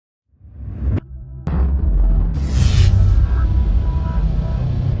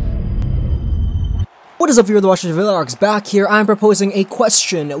What is up, viewer of the Washington Vlogs? Back here, I'm proposing a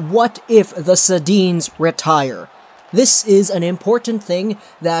question. What if the Sedins retire? This is an important thing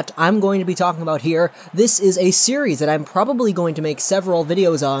that I'm going to be talking about here. This is a series that I'm probably going to make several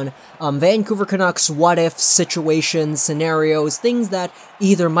videos on. Vancouver Canucks what-if situations, scenarios, things that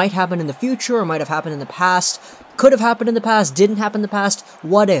either might happen in the future or might have happened in the past, could have happened in the past, didn't happen in the past,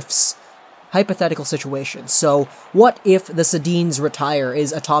 what-ifs. Hypothetical situations. So, what if the Sedins retire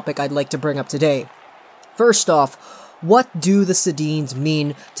is a topic I'd like to bring up today. First off, what do the Sedins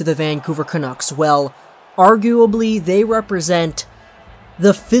mean to the Vancouver Canucks? Well, arguably, they represent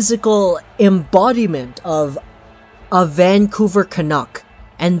the physical embodiment of a Vancouver Canuck,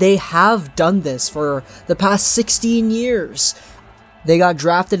 and they have done this for the past 16 years. They got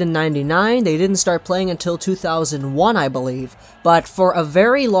drafted in '99, they didn't start playing until 2001, I believe, but for a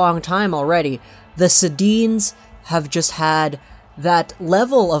very long time already, the Sedins have just had that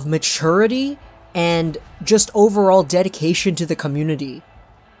level of maturity and just overall dedication to the community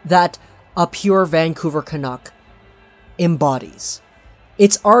that a pure Vancouver Canuck embodies.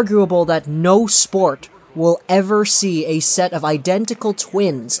 It's arguable that no sport will ever see a set of identical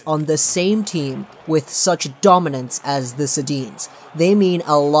twins on the same team with such dominance as the Sedins. They mean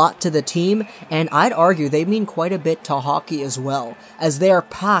a lot to the team, and I'd argue they mean quite a bit to hockey as well, as they are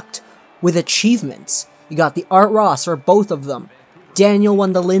packed with achievements. You got the Art Ross for both of them. Daniel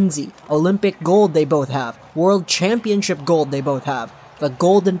won the Lindsay. Olympic gold they both have. World Championship gold they both have. The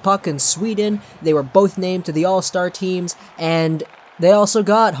Golden Puck in Sweden, they were both named to the All-Star teams, and they also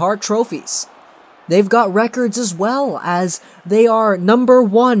got Hart trophies. They've got records as well, as they are number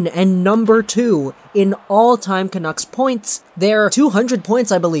 1 and number 2 in all-time Canucks points. They're 200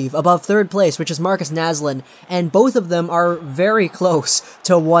 points, I believe, above third place, which is Marcus Naslund, and both of them are very close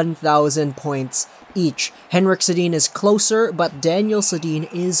to 1,000 points each. Henrik Sedin is closer, but Daniel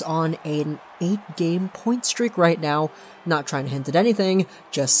Sedin is on an 8-game point streak right now. Not trying to hint at anything,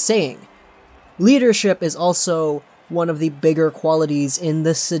 just saying. Leadership is also one of the bigger qualities in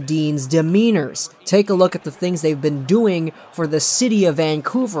the Sedins' demeanors. Take a look at the things they've been doing for the city of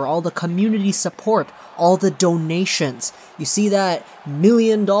Vancouver, all the community support, all the donations. You see that $1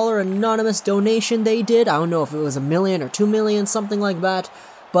 million anonymous donation they did? I don't know if it was $1 million or $2 million, something like that,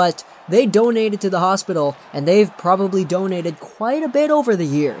 but they donated to the hospital, and they've probably donated quite a bit over the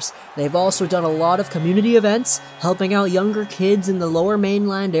years. They've also done a lot of community events, helping out younger kids in the lower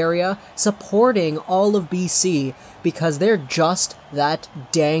mainland area, supporting all of BC, because they're just that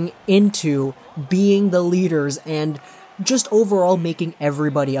dang into being the leaders and just overall making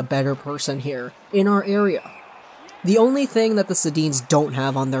everybody a better person here in our area. The only thing that the Sedins don't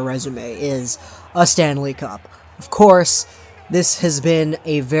have on their resume is a Stanley Cup. Of course, this has been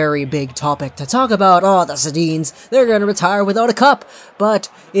a very big topic to talk about. Oh, the Sedins, they're gonna retire without a cup. But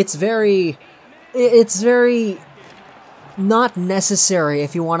it's very not necessary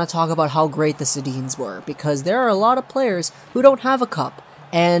if you want to talk about how great the Sedins were, because there are a lot of players who don't have a cup,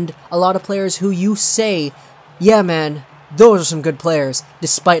 and a lot of players who you say, yeah man, those are some good players,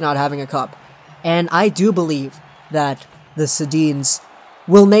 despite not having a cup. And I do believe that the Sedins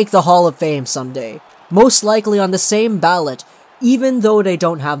will make the Hall of Fame someday, most likely on the same ballot, even though they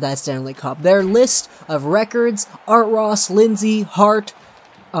don't have that Stanley Cup. Their list of records, Art Ross, Lindsay, Hart,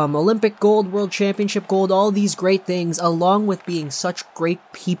 Olympic gold, World Championship gold, all these great things, along with being such great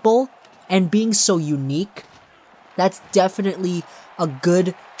people and being so unique, that's definitely a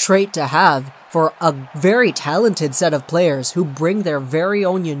good trait to have for a very talented set of players who bring their very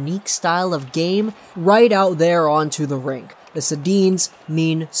own unique style of game right out there onto the rink. The Sedins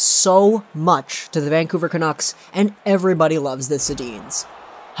mean so much to the Vancouver Canucks, and everybody loves the Sedins.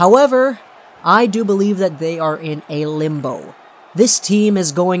 However, I do believe that they are in a limbo. This team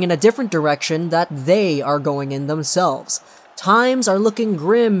is going in a different direction that they are going in themselves. Times are looking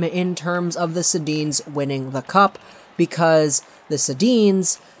grim in terms of the Sedins winning the cup, because the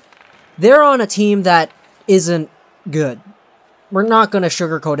Sedins, they're on a team that isn't good. We're not going to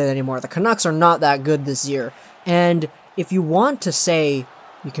sugarcoat it anymore. The Canucks are not that good this year, and if you want to say,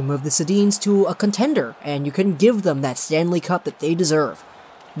 you can move the Sedins to a contender, and you can give them that Stanley Cup that they deserve.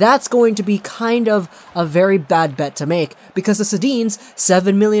 That's going to be kind of a very bad bet to make, because the Sedins,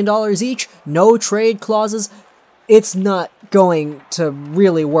 $7 million each, no trade clauses, it's not going to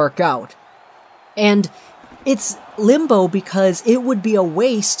really work out. And it's limbo because it would be a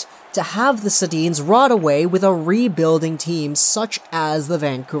waste to have the Sedins rot away with a rebuilding team such as the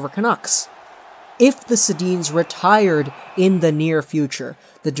Vancouver Canucks. If the Sedins retired in the near future,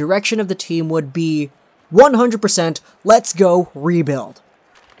 the direction of the team would be 100% let's go rebuild.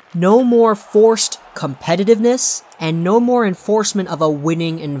 No more forced competitiveness, and no more enforcement of a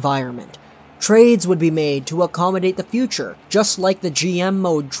winning environment. Trades would be made to accommodate the future, just like the GM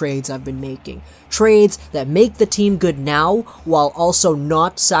mode trades I've been making. Trades that make the team good now, while also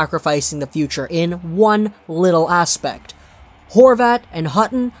not sacrificing the future in one little aspect. Horvat and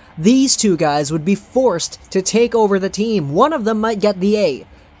Hutton, these two guys would be forced to take over the team. One of them might get the A.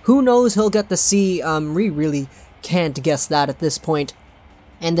 Who knows, he'll get the C. We really can't guess that at this point.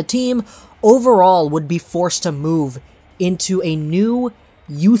 And the team overall would be forced to move into a new,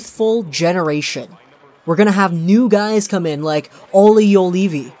 youthful generation. We're gonna have new guys come in like Olli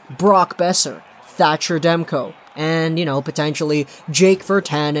Juolevi, Brock Besser, Thatcher Demko, and, potentially Jake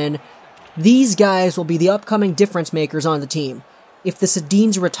Virtanen. These guys will be the upcoming difference makers on the team. If the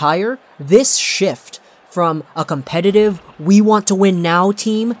Sedins retire, this shift from a competitive, we want to win now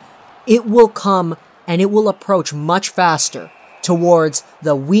team, it will come and it will approach much faster towards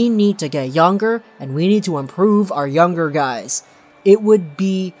the we need to get younger and we need to improve our younger guys. It would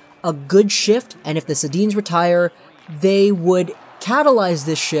be a good shift, and if the Sedins retire, they would catalyze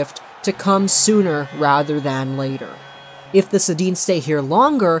this shift to come sooner rather than later. If the Sedins stay here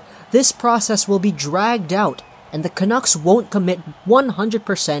longer, this process will be dragged out, and the Canucks won't commit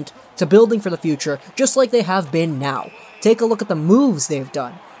 100% to building for the future, just like they have been now. Take a look at the moves they've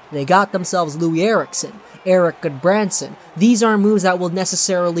done. They got themselves Louis Eriksson, Eric Goodbranson. These aren't moves that will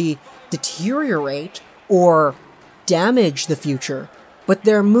necessarily deteriorate or damage the future, but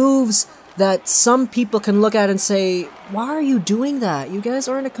they're moves that some people can look at and say, why are you doing that? You guys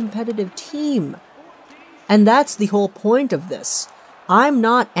aren't a competitive team. And that's the whole point of this. I'm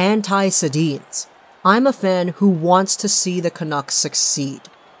not anti-Sedins. I'm a fan who wants to see the Canucks succeed.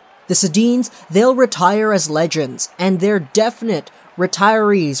 The Sedins, they'll retire as legends, and they're definite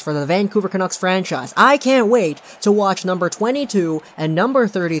retirees for the Vancouver Canucks franchise. I can't wait to watch number 22 and number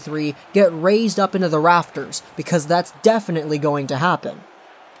 33 get raised up into the rafters, because that's definitely going to happen.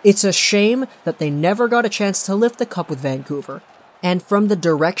 It's a shame that they never got a chance to lift the cup with Vancouver, and from the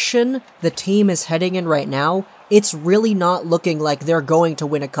direction the team is heading in right now, it's really not looking like they're going to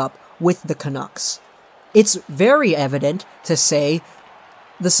win a cup with the Canucks. It's very evident to say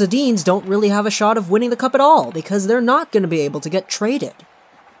the Sedins don't really have a shot of winning the cup at all, because they're not going to be able to get traded.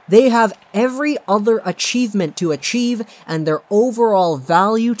 They have every other achievement to achieve, and their overall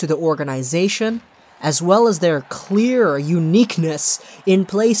value to the organization, as well as their clear uniqueness in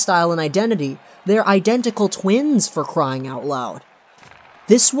playstyle and identity. They're identical twins, for crying out loud.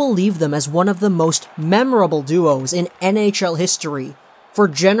 This will leave them as one of the most memorable duos in NHL history for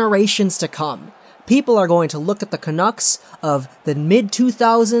generations to come. People are going to look at the Canucks of the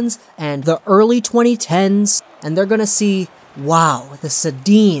mid-2000s and the early 2010s, and they're going to see, wow, the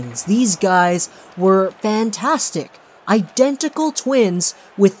Sedins, these guys were fantastic. Identical twins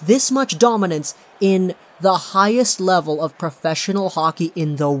with this much dominance in the highest level of professional hockey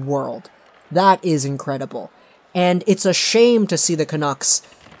in the world. That is incredible. And it's a shame to see the Canucks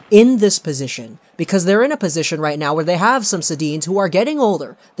in this position, because they're in a position right now where they have some Sedins who are getting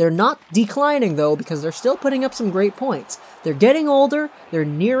older. They're not declining, though, because they're still putting up some great points. They're getting older, they're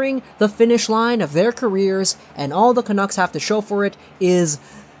nearing the finish line of their careers, and all the Canucks have to show for it is,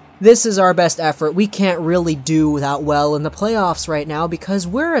 this is our best effort. We can't really do that well in the playoffs right now, because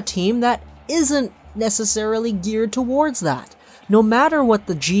we're a team that isn't necessarily geared towards that. No matter what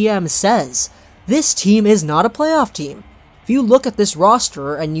the GM says, this team is not a playoff team. If you look at this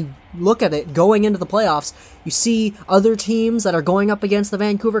roster and you look at it going into the playoffs, you see other teams that are going up against the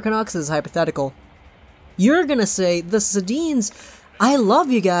Vancouver Canucks, this is hypothetical. You're gonna say, the Sedins, I love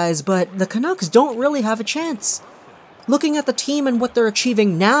you guys, but the Canucks don't really have a chance. Looking at the team and what they're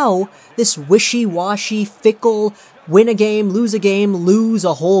achieving now, this wishy-washy, fickle, win a game, lose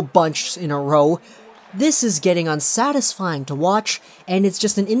a whole bunch in a row, this is getting unsatisfying to watch, and it's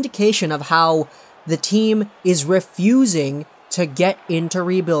just an indication of how the team is refusing to get into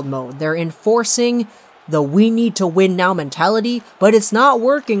rebuild mode. They're enforcing the we need to win now mentality, but it's not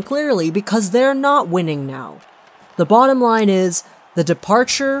working clearly because they're not winning now. The bottom line is, the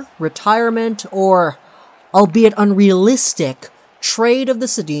departure, retirement, or, albeit unrealistic, trade of the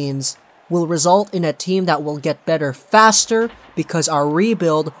Sedins will result in a team that will get better faster because our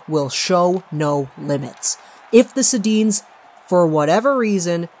rebuild will show no limits. If the Sedins, for whatever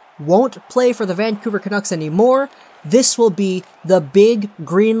reason, won't play for the Vancouver Canucks anymore, this will be the big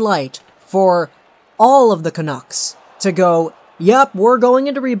green light for all of the Canucks to go, yep, we're going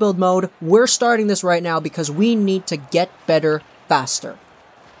into rebuild mode, we're starting this right now because we need to get better faster.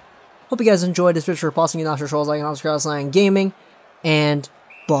 Hope you guys enjoyed this video for Pausing and Gaming, and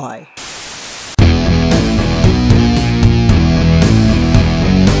bye.